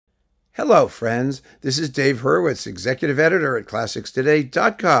Hello, friends. This is Dave Hurwitz, executive editor at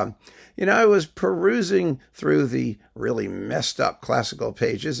ClassicsToday.com. I was perusing through the really messed up classical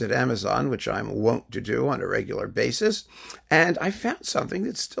pages at Amazon, which I'm wont to do on a regular basis, and I found something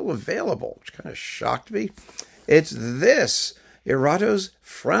that's still available, which kind of shocked me. It's this, Erato's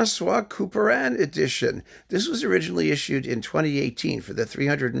Francois Couperin edition. This was originally issued in 2018 for the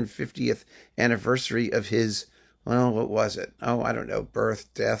 350th anniversary of his, well, what was it? Oh, I don't know,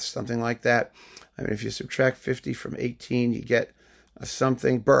 birth, death, something like that. I mean, if you subtract 50 from 18, you get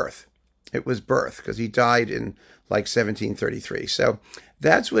something, birth. It was birth, because he died in like 1733. So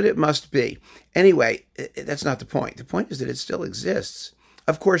that's what it must be. Anyway, that's not the point. The point is that it still exists.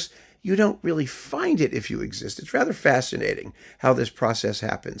 Of course, you don't really find it if you exist. It's rather fascinating how this process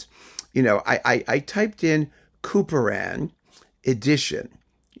happens. I typed in Couperin edition,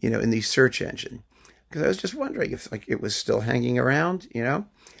 in the search engine, because I was just wondering if it was still hanging around,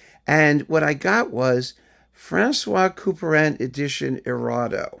 And what I got was Francois Couperin edition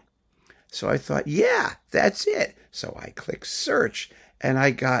Erato. So I thought, yeah, that's it. So I clicked search, and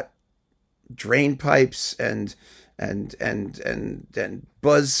I got drain pipes and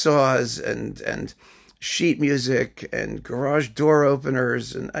buzz saws and sheet music and garage door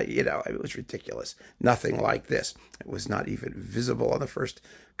openers, and it was ridiculous. Nothing like this. It was not even visible on the first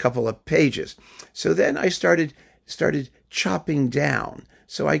couple of pages. So then I started chopping down.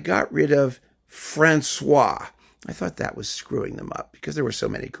 So I got rid of Francois. I thought that was screwing them up because there were so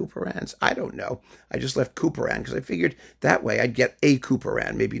many Couperins. I don't know. I just left Couperin because I figured that way I'd get a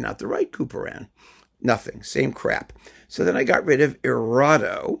Couperin, maybe not the right Couperin. Nothing, same crap. So then I got rid of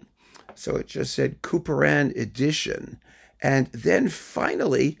Erato. So it just said Couperin edition. And then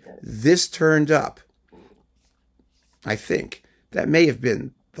finally, this turned up. I think that may have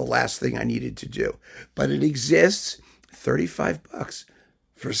been the last thing I needed to do. But it exists, $35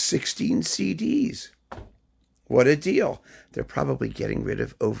 for 16 CDs. What a deal. They're probably getting rid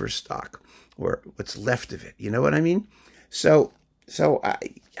of overstock, or what's left of it. You know what I mean? So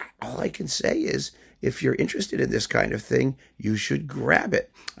all I can say is, if you're interested in this kind of thing, you should grab it.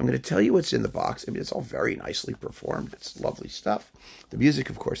 I'm going to tell you what's in the box. I mean, it's all very nicely performed. It's lovely stuff. The music,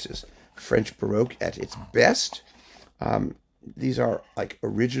 of course, is French Baroque at its best. These are like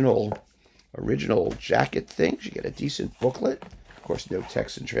original jacket things. You get a decent booklet. Of course, no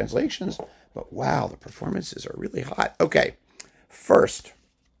text and translations. But wow, the performances are really hot. Okay, first,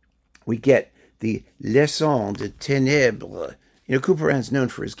 we get the Leçon de Ténèbres. Couperin's known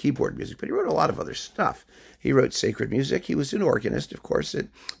for his keyboard music, but he wrote a lot of other stuff. He wrote sacred music. He was an organist, of course, at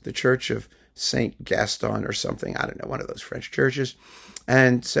the Church of Saint Gaston or something. I don't know, one of those French churches.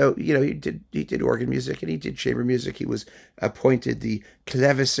 And so, he did organ music and he did chamber music. He was appointed the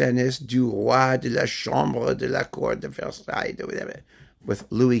claveciniste du roi de la chambre de la cour de Versailles with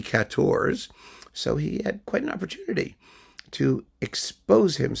Louis XIV. So he had quite an opportunity to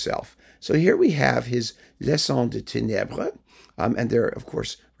expose himself. So here we have his Leçon de Ténèbres. And they're, of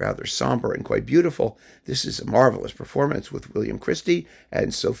course, rather somber and quite beautiful. This is a marvelous performance with William Christie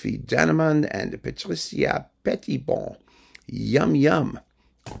and Sophie Dannemann and Patricia Petitbon. Yum, yum.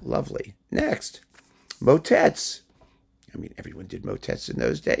 Lovely. Next, motets. I mean, everyone did motets in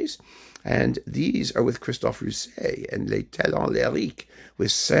those days. And these are with Christophe Rousset and Les Talents Lyriques with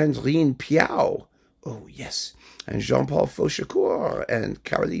Sandrine Piau. Oh, yes. And Jean-Paul Fauchecourt and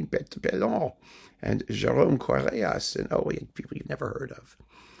Caroline Petitbellon and Jérôme Correas, and people you've never heard of.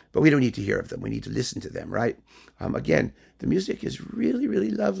 But we don't need to hear of them. We need to listen to them, right? Again, the music is really,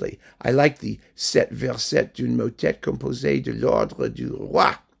 really lovely. I like the sept versets d'une motette composée de l'ordre du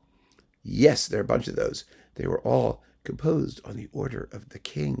roi. Yes, there are a bunch of those. They were all composed on the order of the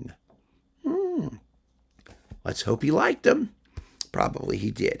king. Let's hope he liked them. Probably he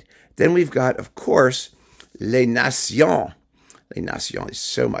did. Then we've got, of course, Les Nations. Les Nations is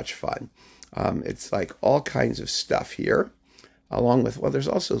so much fun. It's like all kinds of stuff here, along with, there's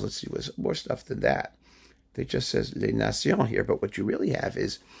also, let's see, was more stuff than that. It just says Les Nations here, but what you really have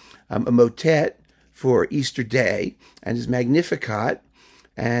is a motet for Easter Day and his Magnificat,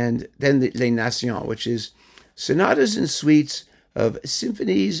 and then the Les Nations, which is sonatas and suites of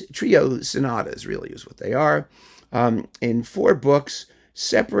symphonies, trio sonatas really is what they are, in 4 books,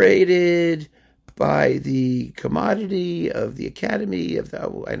 separated by the commodity of the Academy of the,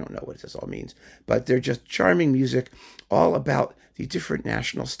 I don't know what this all means, but they're just charming music, all about the different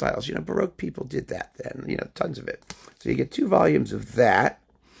national styles. Baroque people did that then, tons of it. So you get 2 volumes of that.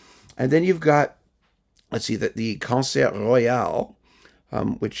 And then you've got, let's see, the Concert Royal,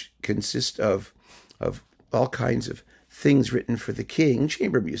 which consists of all kinds of things written for the king,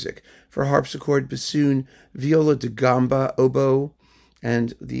 chamber music, for harpsichord, bassoon, viola da gamba, oboe,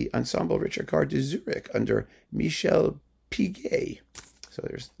 and the Ensemble Richard de Zurich under Michel Piguet. So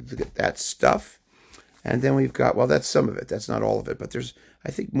there's that stuff. And then we've got, well, that's some of it. That's not all of it, but there's,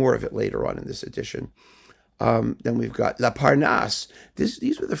 I think, more of it later on in this edition. Then we've got La Parnasse.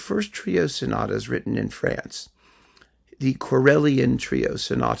 These were the first trio sonatas written in France. The Corellian Trio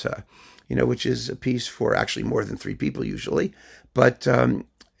Sonata, which is a piece for actually more than 3 people usually, but,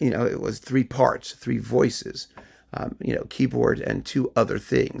 it was 3 parts, 3 voices, keyboard and 2 other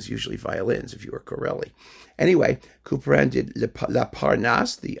things, usually violins if you were Corelli. Anyway, Couperin did La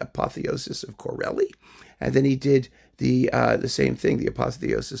Parnasse, the apotheosis of Corelli, and then he did the same thing, the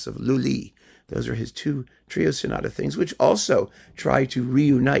apotheosis of Lully. Those are his 2 trio sonata things, which also try to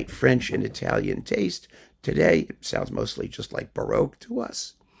reunite French and Italian taste. Today, it sounds mostly just like Baroque to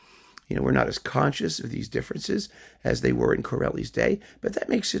us. We're not as conscious of these differences as they were in Corelli's day, but that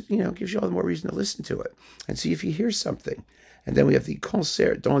makes it, gives you all the more reason to listen to it and see if you hear something. And then we have the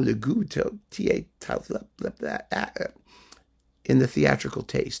Concert dans le goût in the theatrical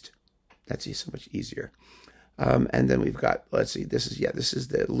taste. That's so much easier. And then we've got, let's see, this is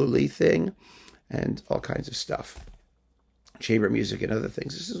the Lully thing and all kinds of stuff. Chamber music and other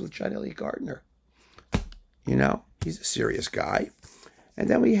things. This is with John Elliott Gardner. He's a serious guy. And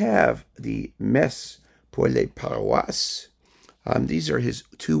then we have the Messe pour les Paroisses. These are his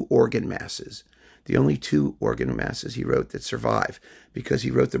 2 organ masses, the only 2 organ masses he wrote that survive, because he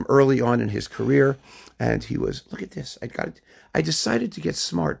wrote them early on in his career, and he was, look at this, I decided to get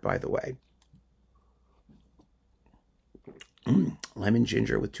smart, by the way. Lemon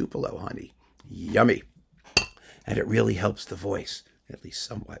ginger with Tupelo honey. Yummy. And it really helps the voice, at least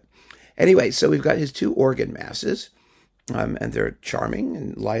somewhat. Anyway, so we've got his 2 organ masses. And they're charming,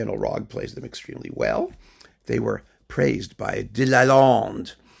 and Lionel Rogge plays them extremely well. They were praised by de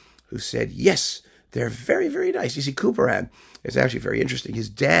Lalande, who said, yes, they're very, very nice. You see, Couperin is actually very interesting. His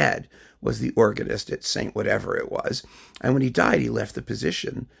dad was the organist at St. Whatever it was, and when he died, he left the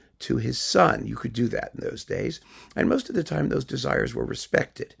position to his son. You could do that in those days, and most of the time, those desires were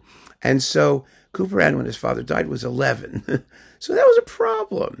respected. And so Couperin, when his father died, was 11, so that was a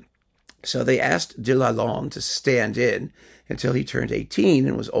problem. So they asked de Lalande to stand in until he turned 18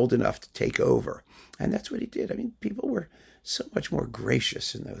 and was old enough to take over. And that's what he did. I mean, people were so much more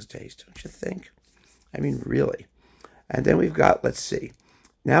gracious in those days, don't you think? I mean, really. And then we've got, let's see.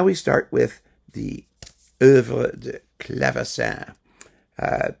 Now we start with the Oeuvre de Clavecin,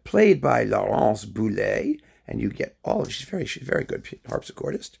 played by Laurence Boulet. And you get all of, she's very good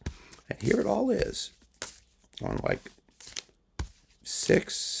harpsichordist. And here it all is on like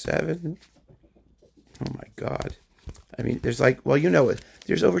 6, 7. Oh my God. I mean, there's like, well,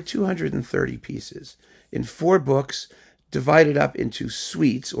 there's over 230 pieces in 4 books divided up into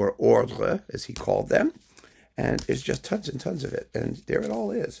suites or ordre, as he called them. And there's just tons and tons of it. And there it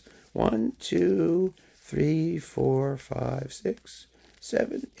all is. 1, 2, 3, 4, 5, 6,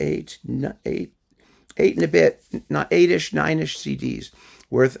 7, 8, 8 and a bit, not 8-ish, 9-ish CDs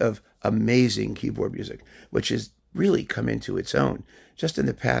worth of amazing keyboard music, which has really come into its own. Just in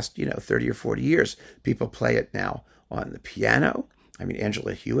the past, 30 or 40 years, people play it now on the piano. I mean,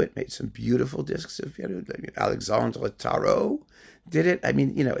 Angela Hewitt made some beautiful discs of piano. Alexandre Tarot did it. I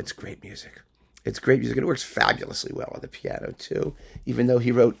mean, it's great music. It's great music. It works fabulously well on the piano, too, even though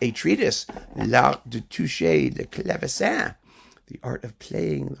he wrote a treatise, L'art de toucher le clavecin, the art of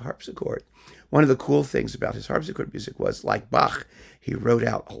playing the harpsichord. One of the cool things about his harpsichord music was, like Bach, he wrote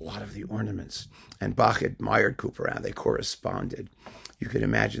out a lot of the ornaments, and Bach admired Couperin. They corresponded. You can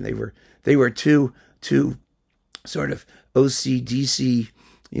imagine they were two sort of OCDC,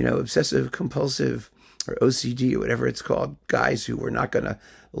 obsessive compulsive, or OCD or whatever it's called, guys who were not going to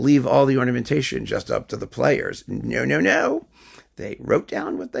leave all the ornamentation just up to the players. No. They wrote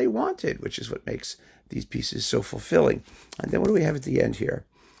down what they wanted, which is what makes these pieces so fulfilling. And then what do we have at the end here?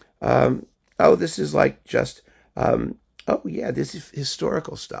 This is like just, this is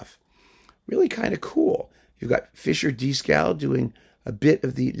historical stuff. Really kind of cool. You've got Fischer-Dieskau doing a bit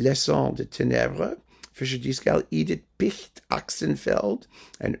of the Leçon de Ténèbres, Fischer-Dieskau, Edith Picht, Axenfeld,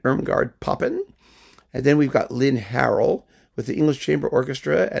 and Irmgard Poppen. And then we've got Lynn Harrell with the English Chamber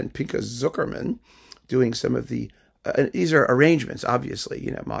Orchestra and Pinka Zuckerman doing some of the, these are arrangements,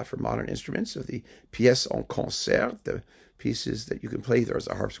 obviously, for modern instruments of the pièces en concert, the pieces that you can play either as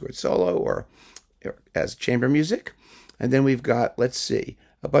a harpsichord solo or as chamber music. And then we've got, let's see,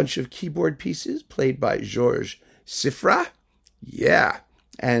 a bunch of keyboard pieces played by Georges Siffra. Yeah.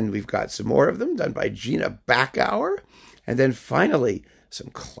 And we've got some more of them done by Gina Backauer. And then finally, some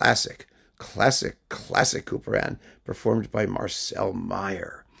classic Couperin performed by Marcel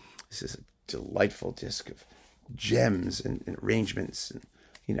Meyer. This is a delightful disc of gems and arrangements. And,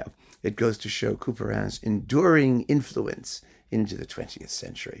 it goes to show Couperin's enduring influence into the 20th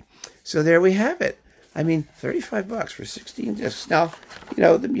century. So there we have it. I mean, $35 for 16 discs. Now,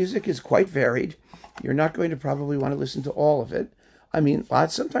 the music is quite varied. You're not going to probably want to listen to all of it. I mean,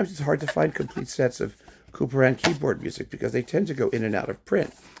 sometimes it's hard to find complete sets of Couperin keyboard music because they tend to go in and out of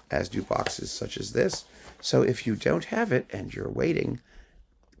print, as do boxes such as this. So if you don't have it and you're waiting,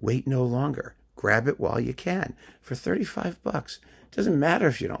 wait no longer. Grab it while you can for $35. Doesn't matter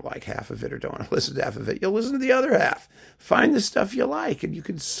if you don't like half of it or don't want to listen to half of it. You'll listen to the other half. Find the stuff you like, and you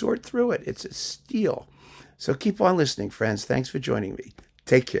can sort through it. It's a steal. So keep on listening, friends. Thanks for joining me.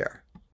 Take care.